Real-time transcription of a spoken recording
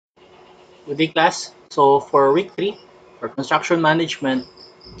Good day, class. So for week 3, for construction management,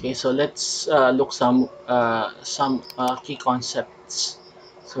 okay, so let's look some key concepts.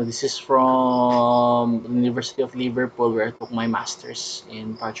 So this is from the University of Liverpool, where I took my master's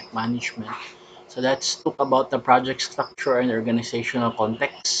in project management. So let's talk about the project structure and organizational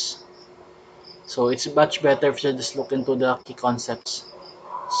context. So it's much better if you just look into the key concepts.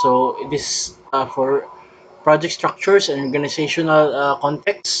 So this for project structures and organizational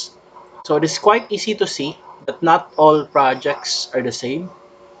context. So it is quite easy to see that not all projects are the same.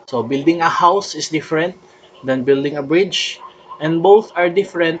 So building a house is different than building a bridge, and both are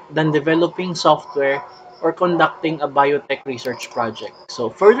different than developing software or conducting a biotech research project. So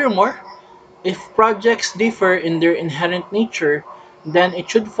furthermore, if projects differ in their inherent nature, then it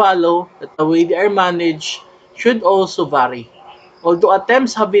should follow that the way they are managed should also vary. Although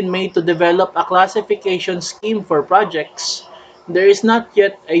attempts have been made to develop a classification scheme for projects, there is not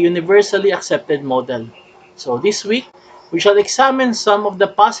yet a universally accepted model. So this week, we shall examine some of the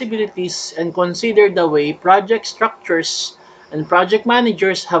possibilities and consider the way project structures and project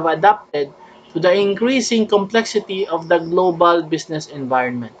managers have adapted to the increasing complexity of the global business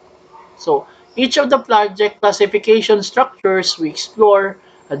environment. So each of the project classification structures we explore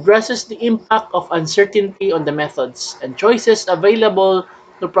addresses the impact of uncertainty on the methods and choices available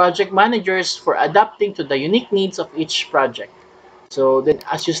to project managers for adapting to the unique needs of each project. So then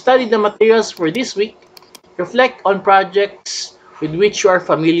as you study the materials for this week, reflect on projects with which you are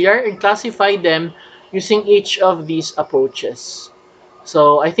familiar and classify them using each of these approaches.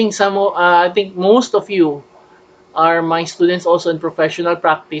 So I think most of you are my students also in professional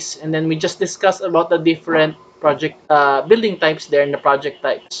practice, and then we just discussed about the different project building types there and the project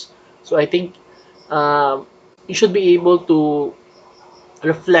types. So I think you should be able to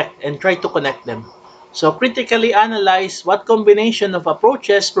reflect and try to connect them. So critically analyze what combination of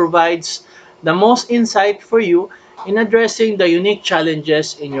approaches provides the most insight for you in addressing the unique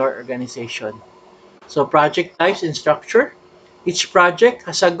challenges in your organization. So project types and structure. Each project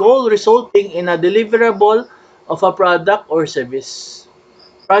has a goal resulting in a deliverable of a product or service.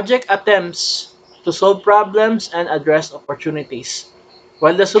 Project attempts to solve problems and address opportunities.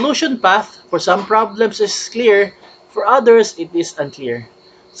 While the solution path for some problems is clear, for others it is unclear.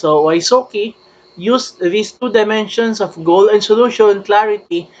 So Wysocki used these two dimensions of goal and solution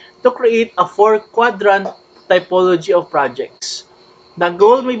clarity to create a four-quadrant typology of projects. The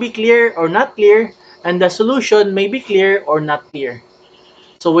goal may be clear or not clear, and the solution may be clear or not clear.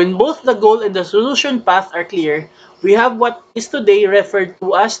 So when both the goal and the solution path are clear, we have what is today referred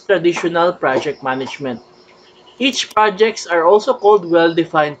to as traditional project management. Each projects are also called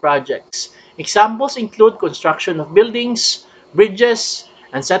well-defined projects. Examples include construction of buildings, bridges,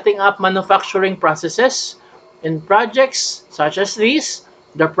 and setting up manufacturing processes. In projects such as these,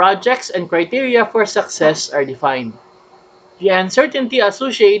 the projects and criteria for success are defined. The uncertainty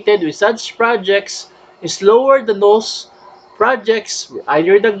associated with such projects is lower than those projects where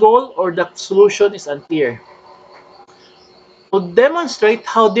either the goal or the solution is unclear. To demonstrate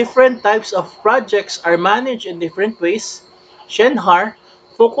how different types of projects are managed in different ways, Shenhar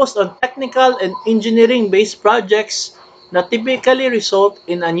focused on technical and engineering-based projects that typically result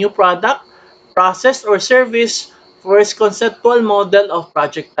in a new product, process, or service for his conceptual model of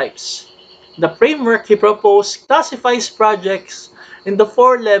project types. The framework he proposed classifies projects into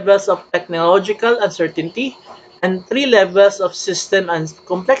four levels of technological uncertainty and three levels of system and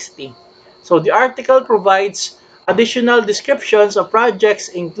complexity. So the article provides additional descriptions of projects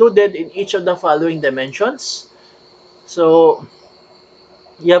included in each of the following dimensions. So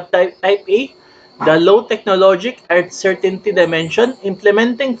you have type A, the low technologic uncertainty dimension,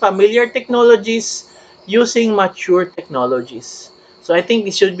 implementing familiar technologies using mature technologies. So I think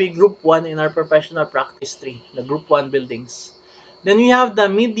this should be group 1 in our professional practice tree, the group 1 buildings. Then we have the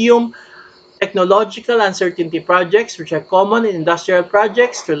medium technological uncertainty projects, which are common in industrial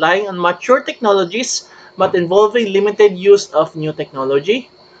projects relying on mature technologies but involving limited use of new technology.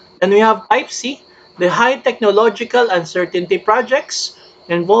 Then we have type C, the high technological uncertainty projects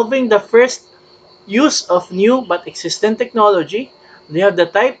involving the first use of new but existing technology. We have the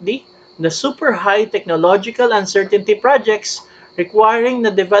type D, the super high technological uncertainty projects requiring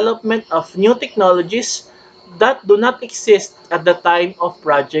the development of new technologies that do not exist at the time of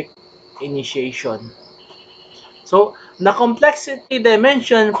project initiation. So, the complexity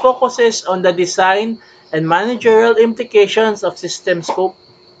dimension focuses on the design and managerial implications of system scope.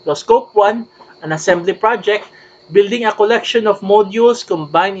 So, scope 1, an assembly project, building a collection of modules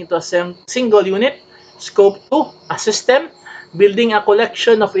combined into a single unit. Scope 2, a system, building a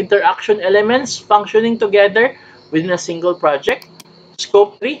collection of interaction elements functioning together within a single project.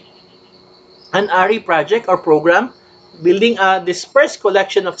 Scope 3, An RE project or program, building a dispersed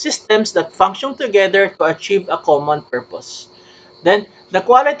collection of systems that function together to achieve a common purpose. Then, the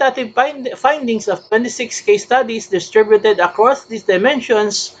qualitative findings of 26 case studies distributed across these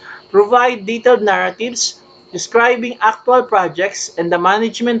dimensions provide detailed narratives describing actual projects and the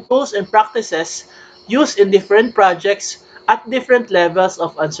management tools and practices used in different projects at different levels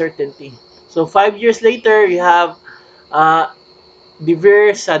of uncertainty. So 5 years later, you have uh,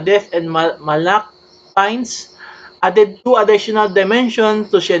 Devere, Sadef, and Malak Pines added two additional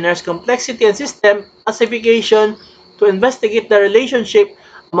dimensions to Schener's complexity and system classification to investigate the relationship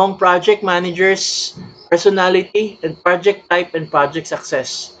among project managers, personality, and project type and project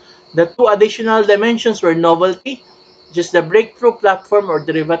success. The two additional dimensions were novelty, just the breakthrough platform or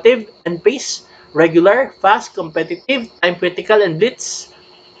derivative, and pace, regular, fast, competitive, time critical, and blitz.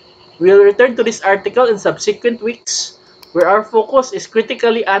 We'll return to this article in subsequent weeks, where our focus is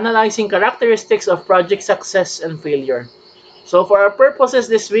critically analyzing characteristics of project success and failure. So for our purposes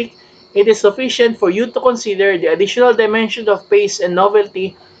this week, it is sufficient for you to consider the additional dimension of pace and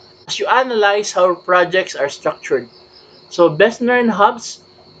novelty as you analyze how projects are structured. So Besner and Hobbs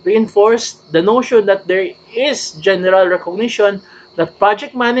reinforced the notion that there is general recognition that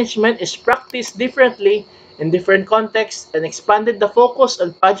project management is practiced differently in different contexts and expanded the focus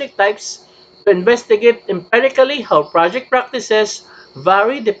on project types to investigate empirically how project practices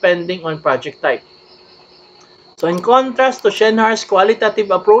vary depending on project type. So in contrast to Shenhar's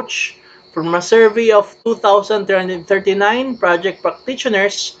qualitative approach, from a survey of 2,339 project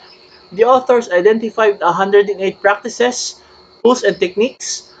practitioners, the authors identified 108 practices, tools, and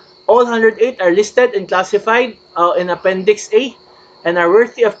techniques. All 108 are listed and classified in Appendix A and are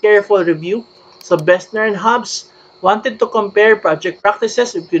worthy of careful review. So Bestner and Hobbs wanted to compare project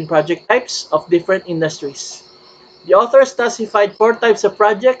practices between project types of different industries. The authors classified four types of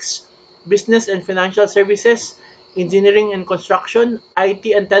projects: business and financial services, engineering and construction, IT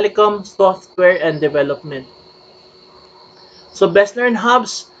and telecom, software and development. So Besner and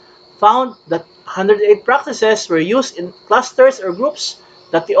Hobbs found that 108 practices were used in clusters or groups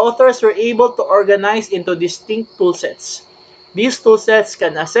that the authors were able to organize into distinct toolsets. These toolsets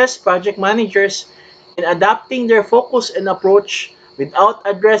can assist project managers in adapting their focus and approach without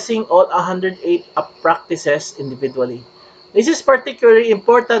addressing all 108 practices individually. This is particularly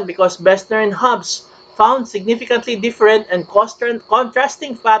important because Besner and Hobbs found significantly different and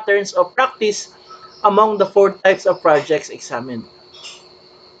contrasting patterns of practice among the four types of projects examined.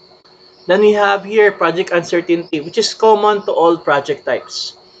 Then we have here project uncertainty, which is common to all project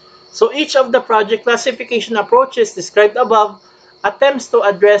types. So each of the project classification approaches described above attempts to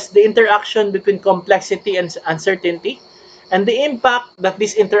address the interaction between complexity and uncertainty and the impact that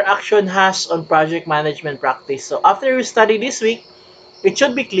this interaction has on project management practice. So after we study this week, it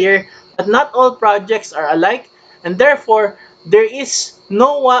should be clear that not all projects are alike and therefore there is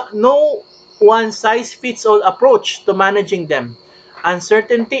no one size fits all approach to managing them.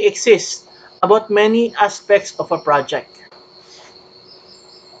 Uncertainty exists about many aspects of a project.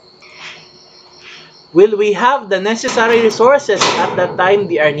 Will we have the necessary resources at the time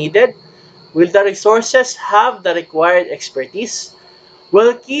they are needed? Will the resources have the required expertise?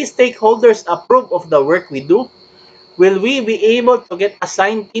 Will key stakeholders approve of the work we do? Will we be able to get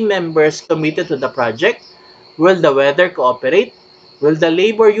assigned team members committed to the project? Will the weather cooperate? Will the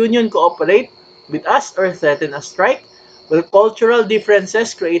labor union cooperate with us or threaten a strike? Will cultural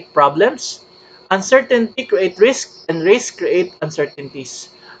differences create problems? Uncertainty create risk and risk create uncertainties.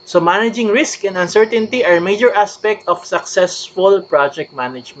 So managing risk and uncertainty are a major aspect of successful project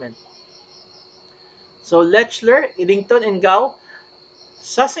management. So Lechler, Eddington, and Gao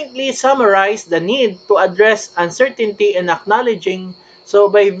succinctly summarize the need to address uncertainty and acknowledging, so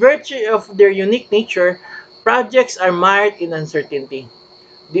by virtue of their unique nature, projects are mired in uncertainty.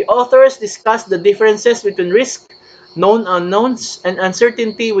 The authors discuss the differences between risk, known unknowns, and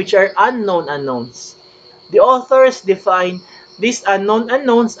uncertainty, which are unknown unknowns. The authors define these unknown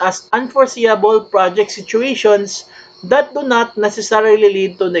unknowns as unforeseeable project situations that do not necessarily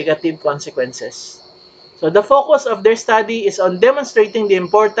lead to negative consequences. So the focus of their study is on demonstrating the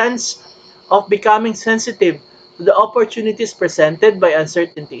importance of becoming sensitive to the opportunities presented by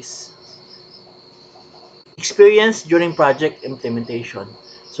uncertainties experienced during project implementation.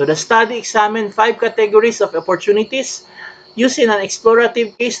 So the study examined 5 categories of opportunities using an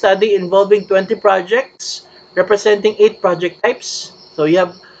explorative case study involving 20 projects representing 8 project types. So you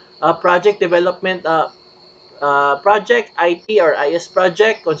have project development project, IT or IS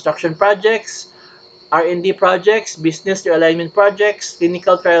project, construction projects, R&D projects, business realignment projects,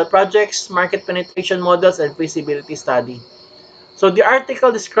 clinical trial projects, market penetration models, and feasibility study. So the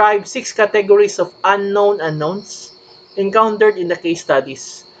article describes 6 categories of unknown unknowns encountered in the case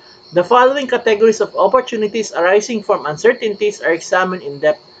studies. The following categories of opportunities arising from uncertainties are examined in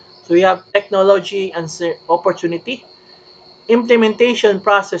depth. So we have technology opportunity, implementation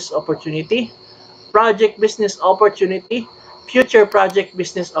process opportunity, project business opportunity, future project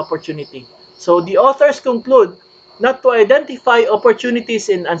business opportunity. So the authors conclude not to identify opportunities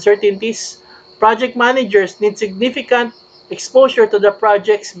in uncertainties, project managers need significant exposure to the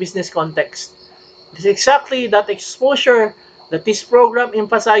project's business context. It is exactly that exposure that this program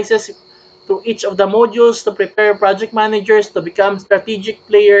emphasizes to each of the modules to prepare project managers to become strategic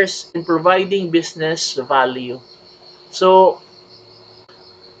players in providing business value. So,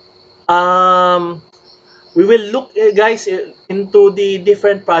 um, we will look, guys, into the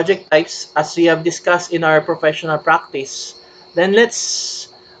different project types as we have discussed in our professional practice. Then let's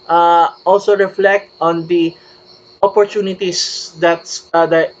also reflect on the opportunities that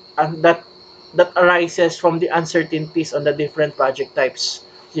arises from the uncertainties on the different project types.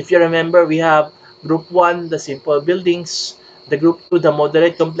 If you remember, we have group 1, the simple buildings, the group 2, the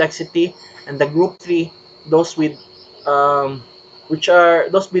moderate complexity, and the group 3, those with um, which are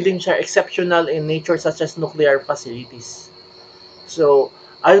those buildings are exceptional in nature, such as nuclear facilities. So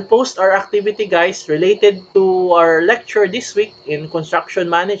I'll post our activity, guys, related to our lecture this week in construction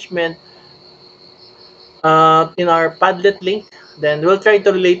management in our Padlet link. Then we'll try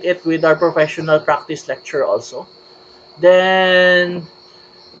to relate it with our professional practice lecture also. Then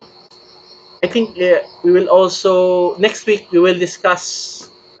I think we will also next week we will discuss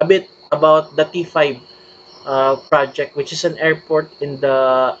a bit about the T5 project, which is an airport in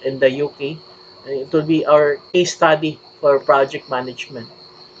the UK. It will be our case study for project management.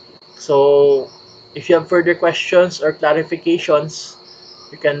 So if you have further questions or clarifications,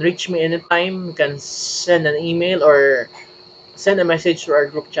 you can reach me anytime. You can send an email or send a message to our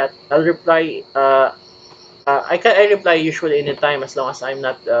group chat. I'll reply. I reply usually anytime as long as I'm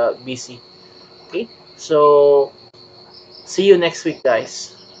not busy. Okay. So see you next week,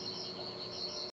 guys.